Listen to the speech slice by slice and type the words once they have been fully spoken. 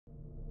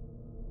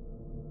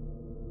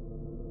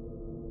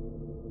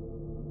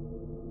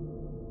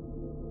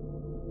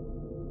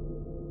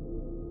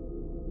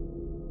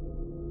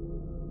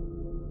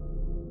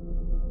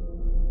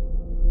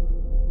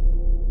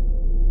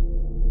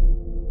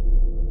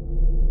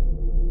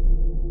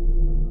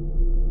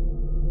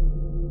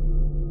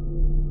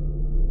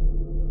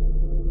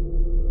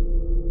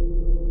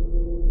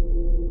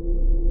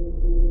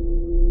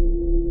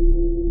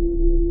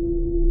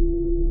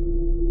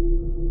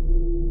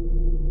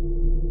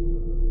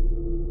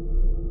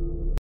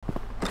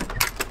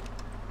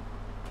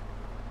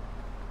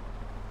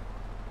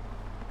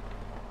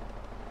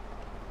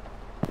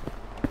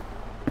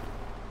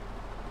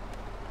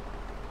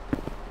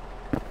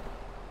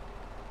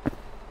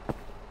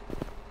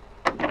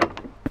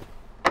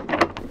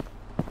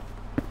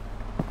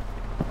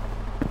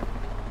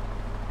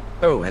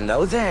Oh,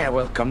 hello there.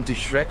 Welcome to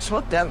Shreks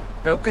Hotel.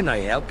 How can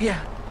I help you?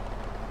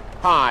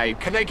 Hi,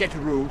 can I get a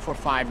room for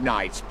 5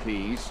 nights,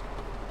 please?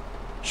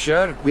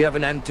 Sure, we have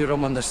an empty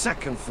room on the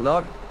second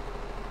floor.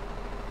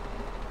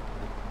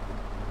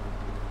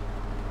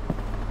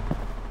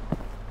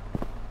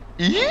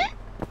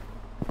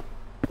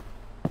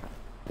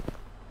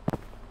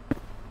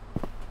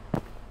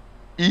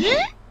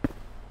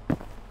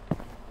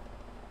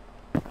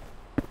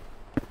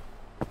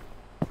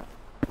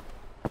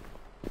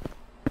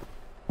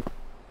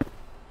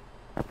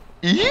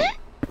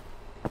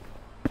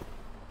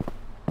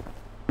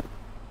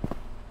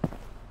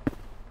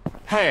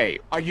 Hey,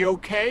 are you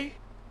okay?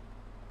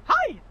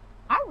 Hi!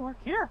 I work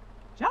here.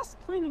 Just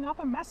cleaning up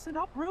a messed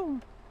up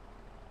room.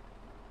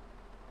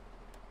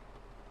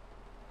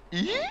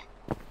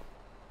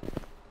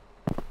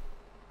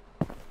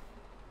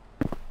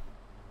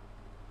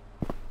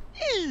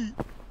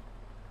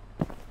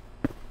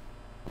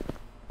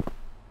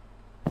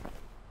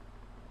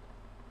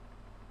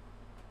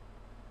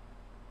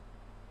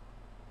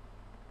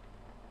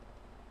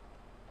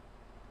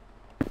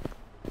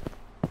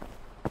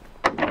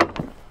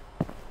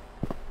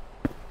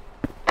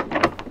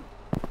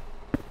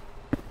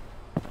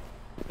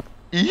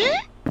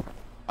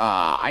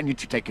 I need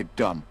to take a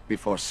dump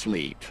before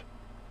sleep.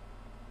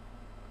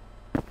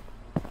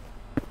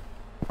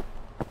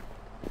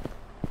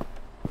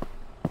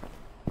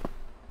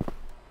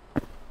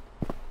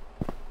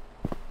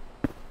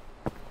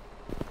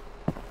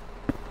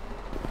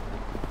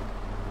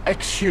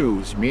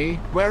 Excuse me,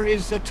 where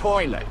is the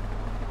toilet?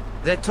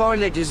 The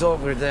toilet is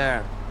over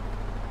there.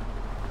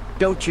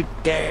 Don't you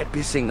dare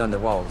pissing on the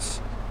walls.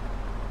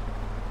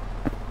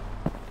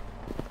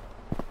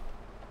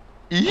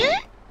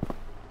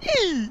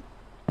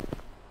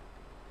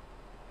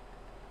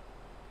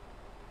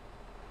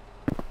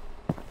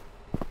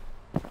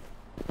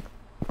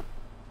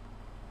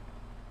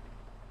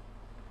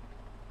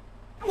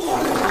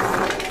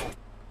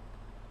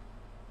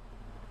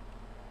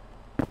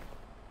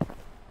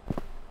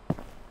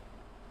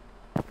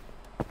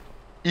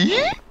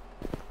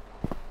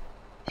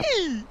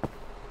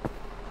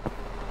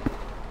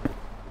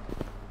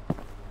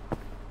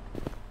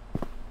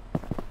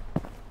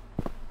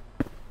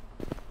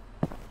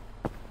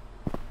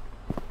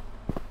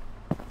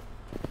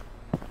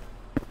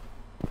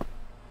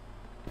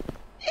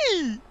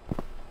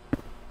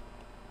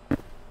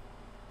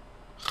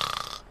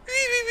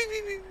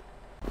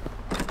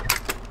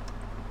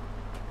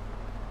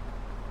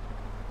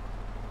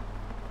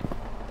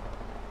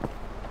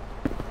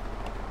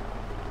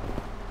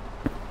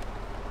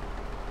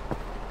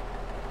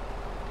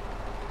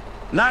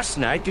 Last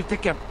night you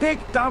took a big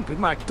dump in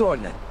my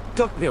toilet.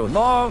 Took me a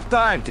long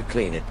time to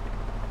clean it.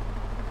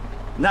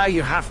 Now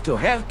you have to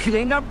help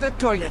clean up the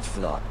toilet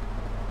floor.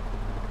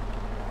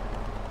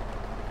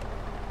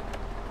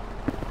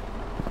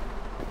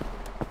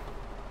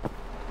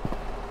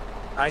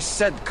 I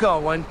said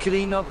go and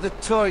clean up the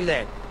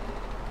toilet.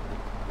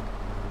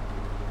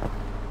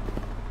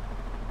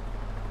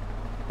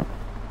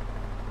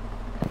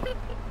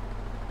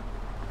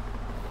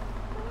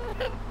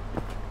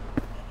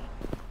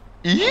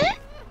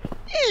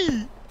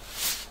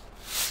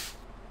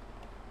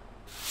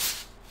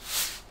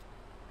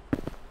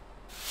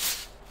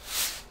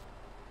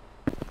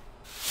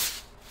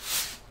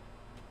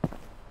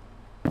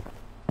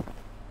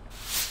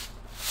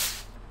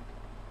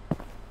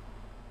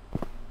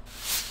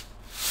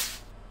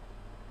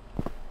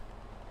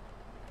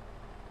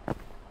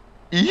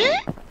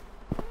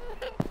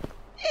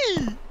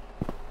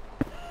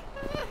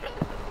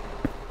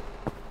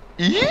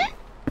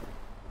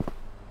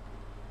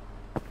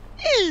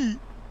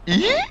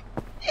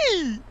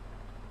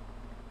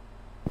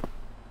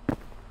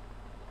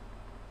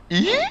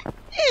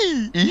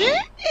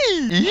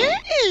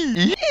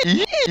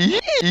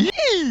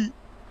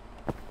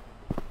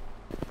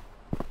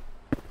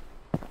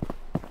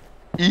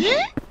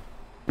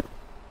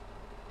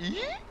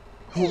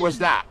 Who was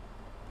that?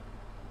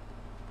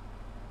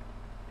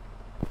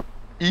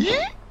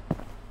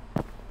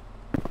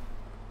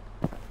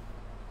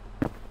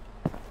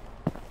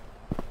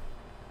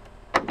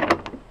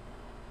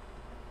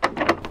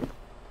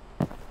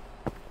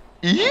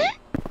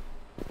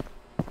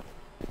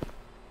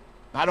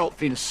 I don't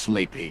feel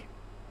sleepy.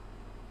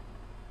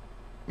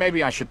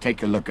 Maybe I should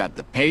take a look at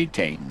the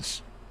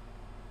paintings.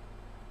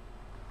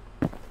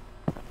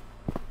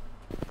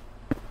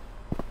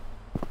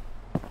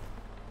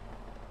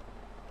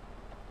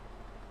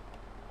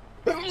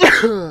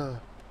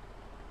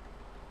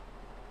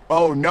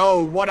 Oh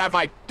no, what have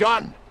I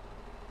done?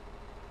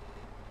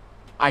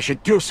 I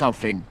should do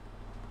something.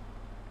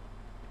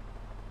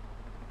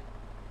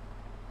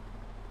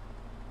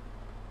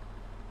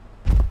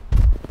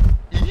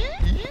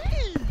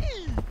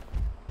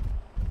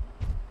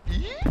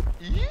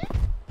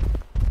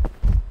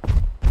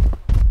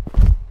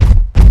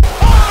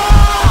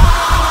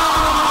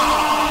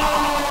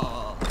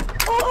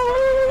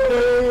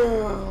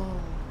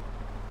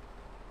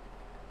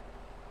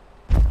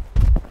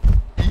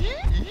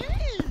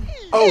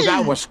 Oh,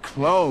 that was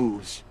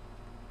close.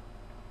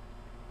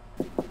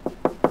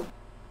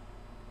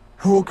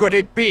 Who could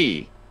it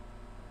be?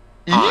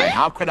 Hi,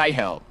 how could I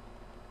help?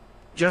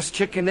 Just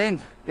checking in.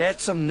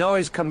 There's some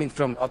noise coming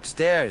from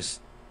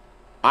upstairs.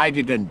 I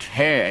didn't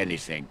hear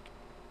anything.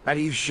 Are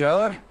you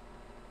sure?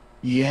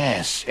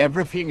 Yes,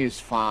 everything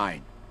is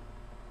fine.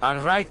 All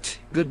right.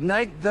 Good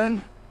night,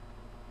 then.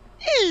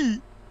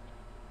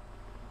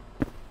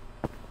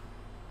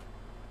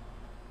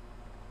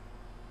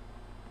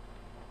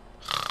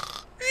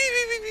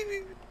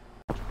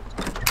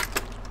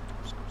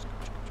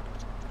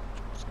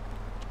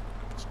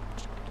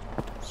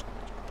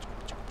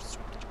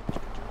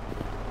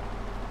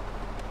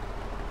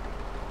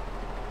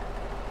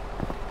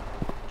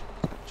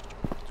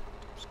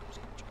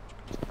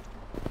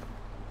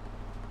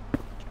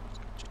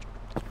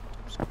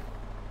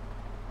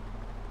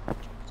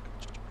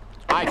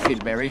 I feel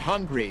very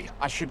hungry.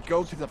 I should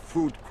go to the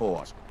food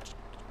court.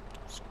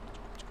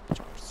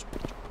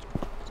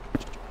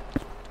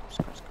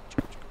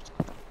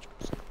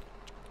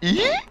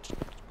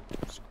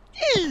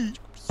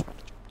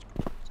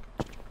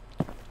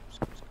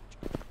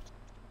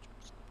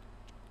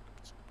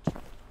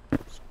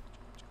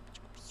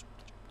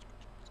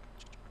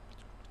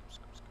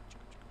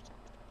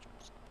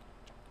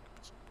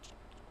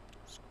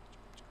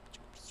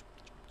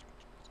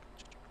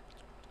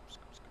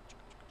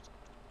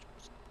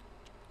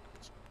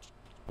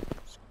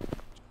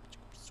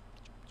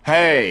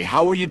 Hey,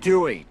 how are you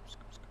doing?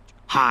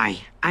 Hi,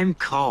 I'm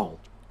Cole.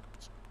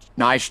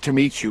 Nice to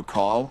meet you,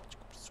 Cole.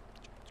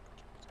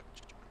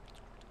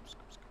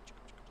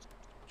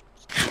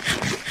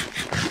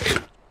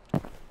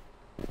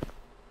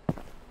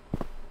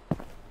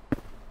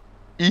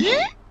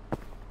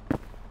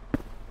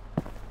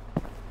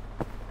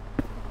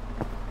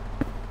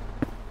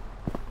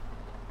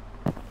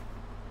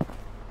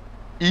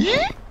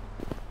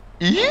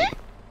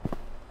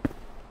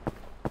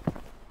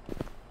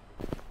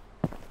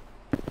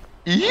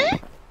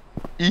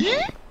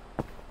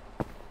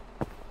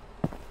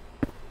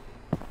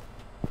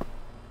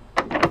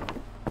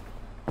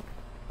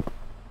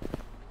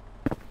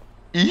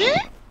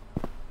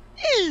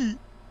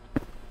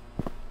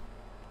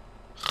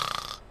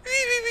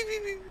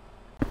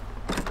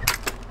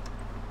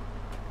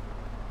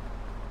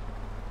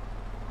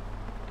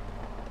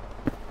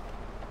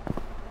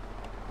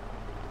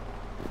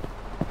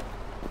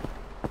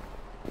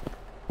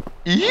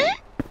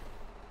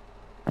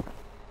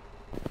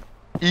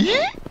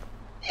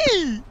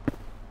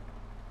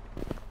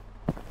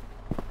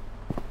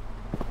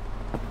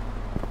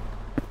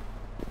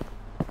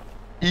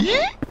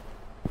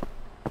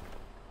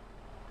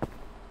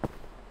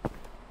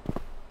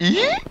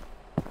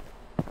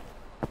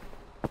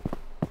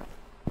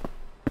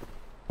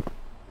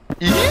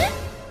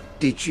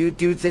 Did you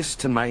do this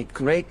to my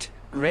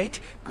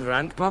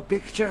great-great-grandpa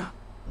picture?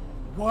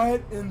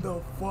 What in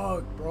the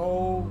fuck,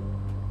 bro?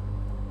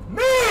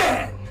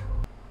 Man!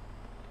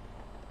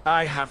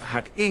 I have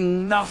had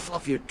enough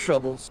of your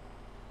troubles.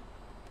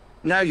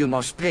 Now you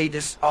must pay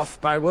this off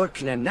by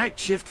working a night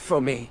shift for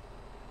me.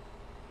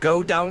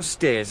 Go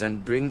downstairs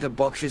and bring the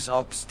boxes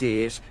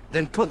upstairs,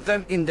 then put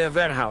them in the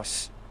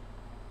warehouse.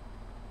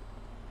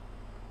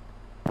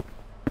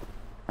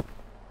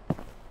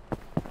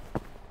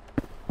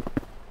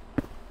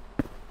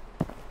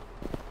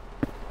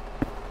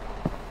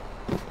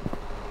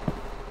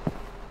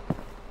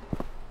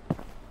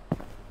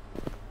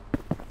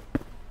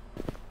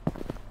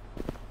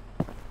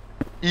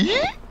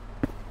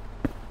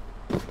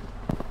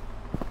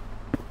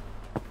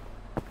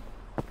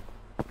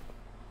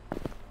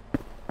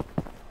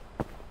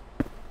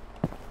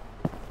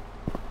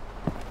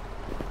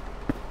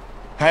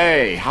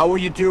 Hey, how are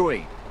you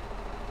doing?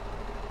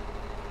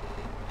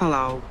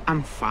 Hello,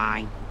 I'm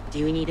fine. Do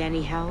you need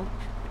any help?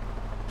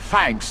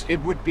 Thanks,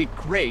 it would be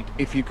great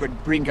if you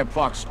could bring a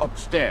box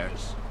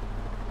upstairs.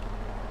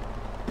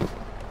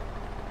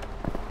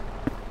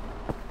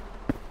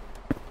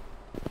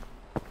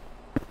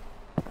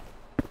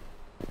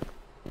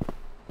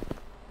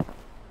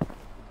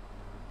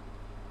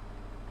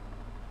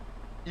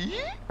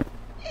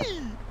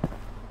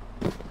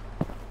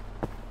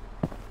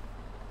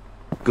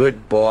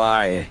 Good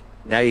boy.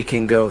 Now you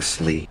can go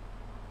sleep.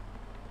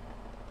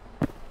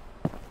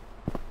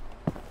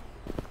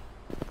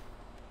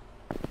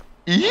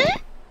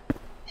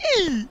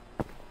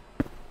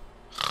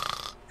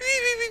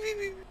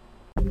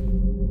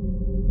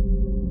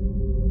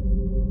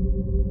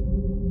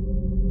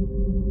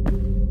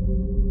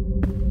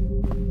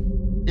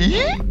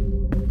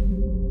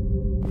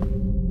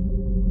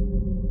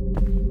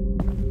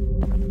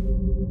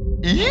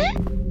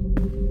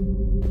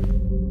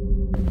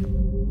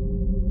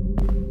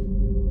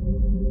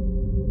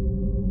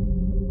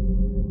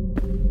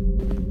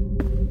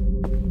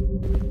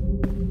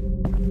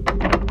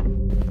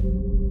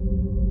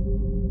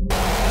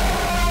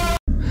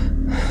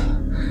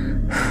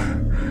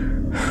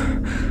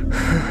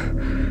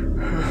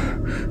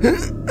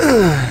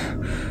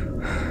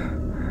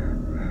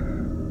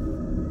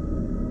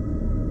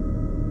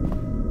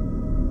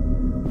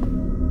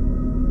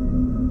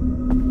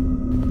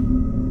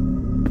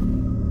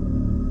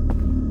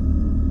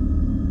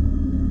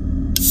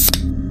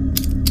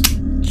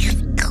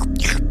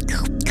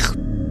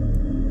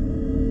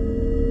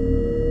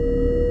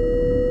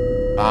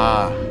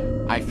 Ah,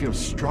 I feel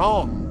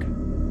strong.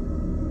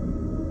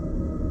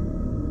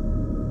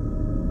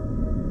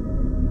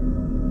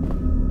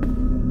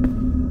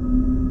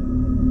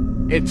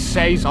 It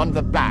says on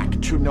the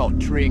back to not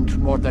drink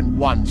more than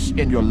once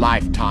in your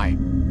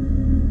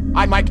lifetime.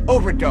 I might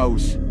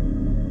overdose.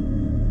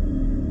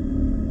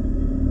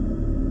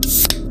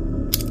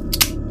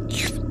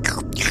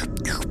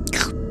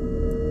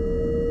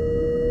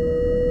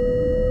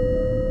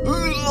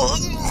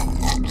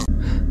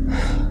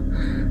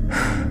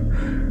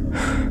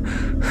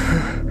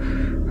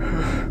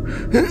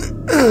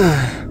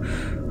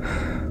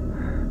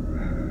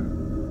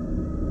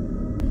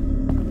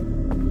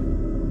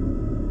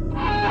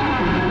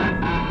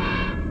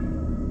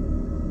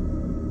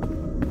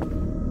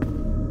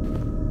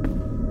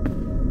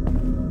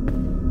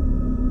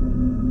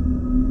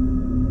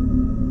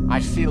 I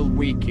feel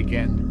weak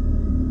again.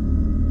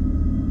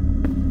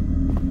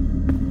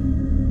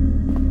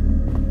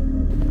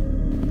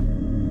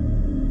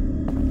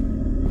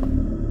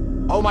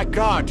 Oh my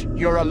God,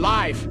 you're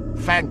alive!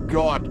 Thank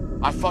God.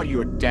 I thought you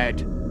were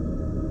dead.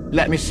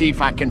 Let me see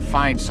if I can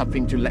find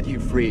something to let you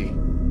free.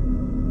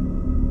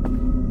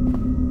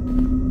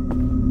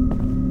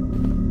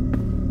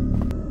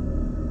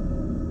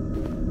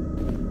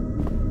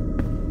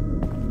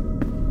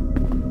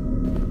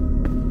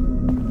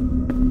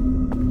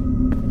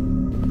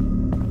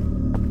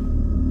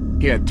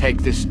 Here,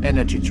 take this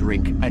energy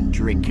drink and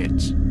drink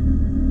it.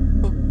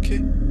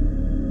 Okay.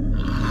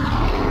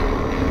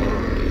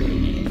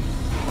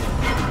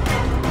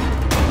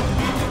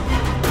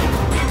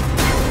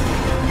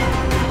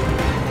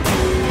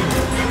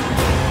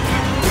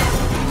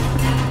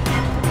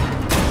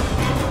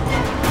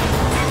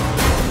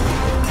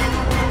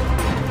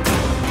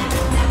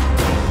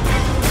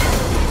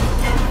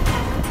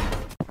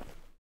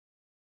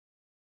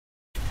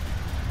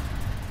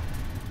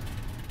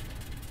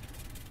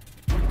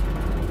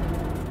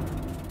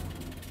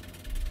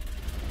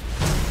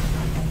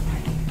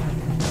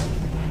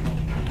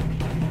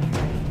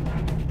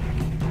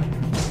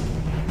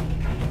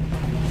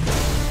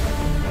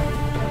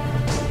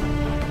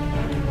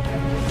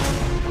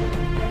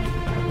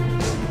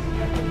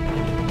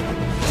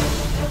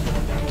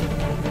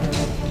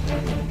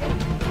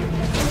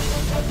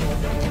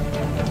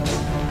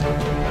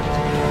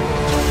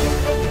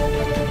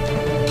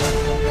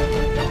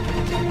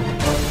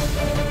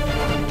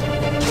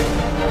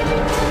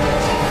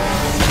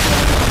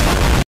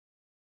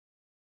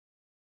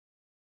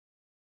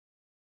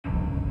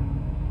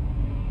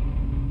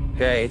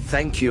 Hey,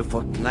 thank you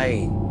for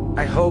playing.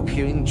 I hope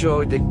you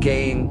enjoyed the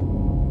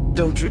game.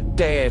 Don't you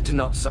dare to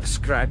not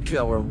subscribe to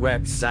our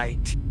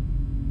website.